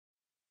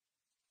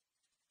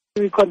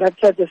We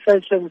conducted the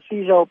search and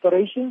seizure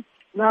operation.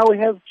 Now we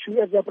have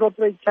to, at the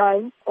appropriate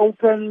time,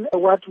 open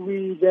what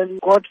we then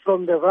got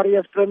from the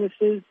various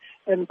premises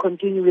and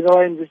continue with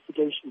our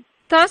investigation.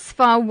 Thus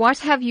far, what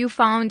have you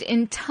found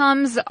in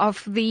terms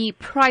of the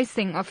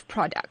pricing of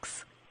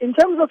products? In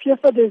terms of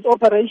yesterday's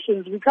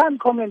operations, we can't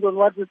comment on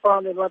what we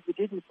found and what we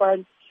didn't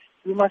find.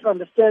 We must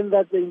understand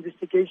that the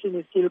investigation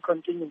is still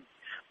continuing.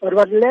 But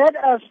what led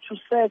us to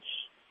search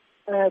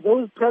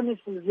those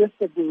premises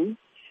yesterday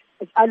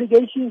is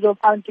allegations of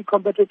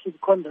anti-competitive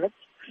conduct.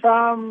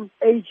 Some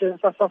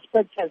agents are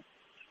suspected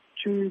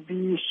to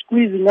be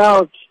squeezing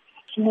out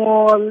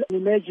small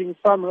emerging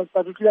farmers,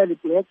 particularly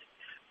blacks,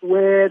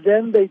 where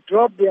then they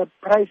drop their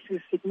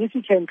prices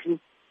significantly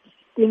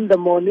in the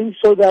morning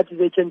so that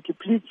they can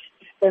deplete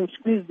and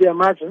squeeze their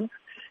margins,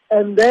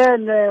 and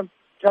then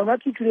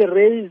dramatically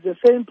raise the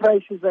same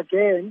prices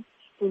again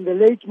in the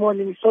late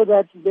morning so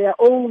that their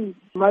own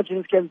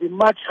margins can be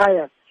much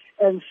higher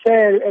and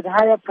sell at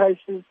higher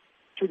prices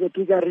to the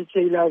bigger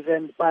retailers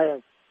and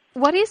buyers.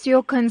 What is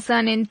your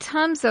concern in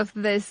terms of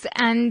this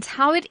and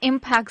how it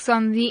impacts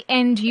on the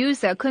end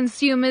user,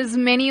 consumers,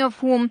 many of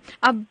whom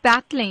are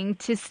battling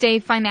to stay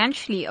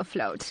financially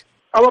afloat?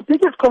 Our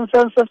biggest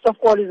concern, first of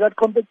all, is that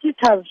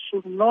competitors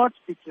should not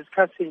be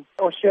discussing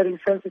or sharing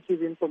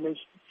sensitive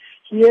information.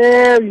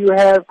 Here you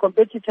have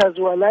competitors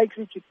who are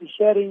likely to be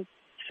sharing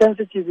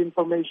sensitive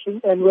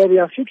information and where they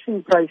are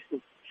fixing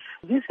prices.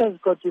 This has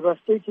got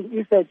devastating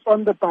effects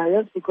on the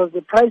buyers because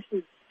the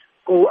prices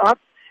go up.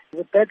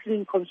 The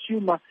battling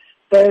consumer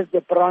bears the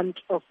brunt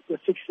of the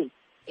fixing.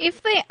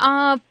 If there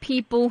are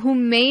people who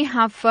may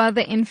have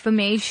further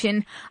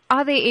information,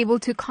 are they able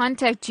to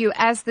contact you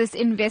as this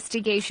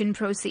investigation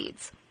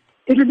proceeds?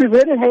 It will be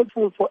very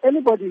helpful for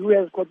anybody who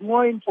has got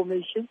more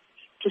information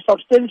to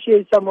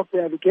substantiate some of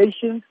the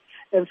allegations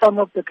and some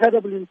of the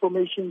credible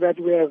information that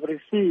we have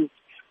received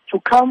to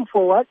come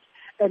forward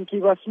and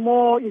give us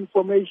more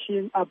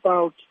information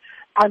about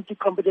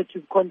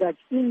anti-competitive conduct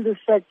in this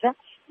sector,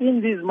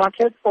 in these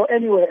markets, or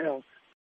anywhere else.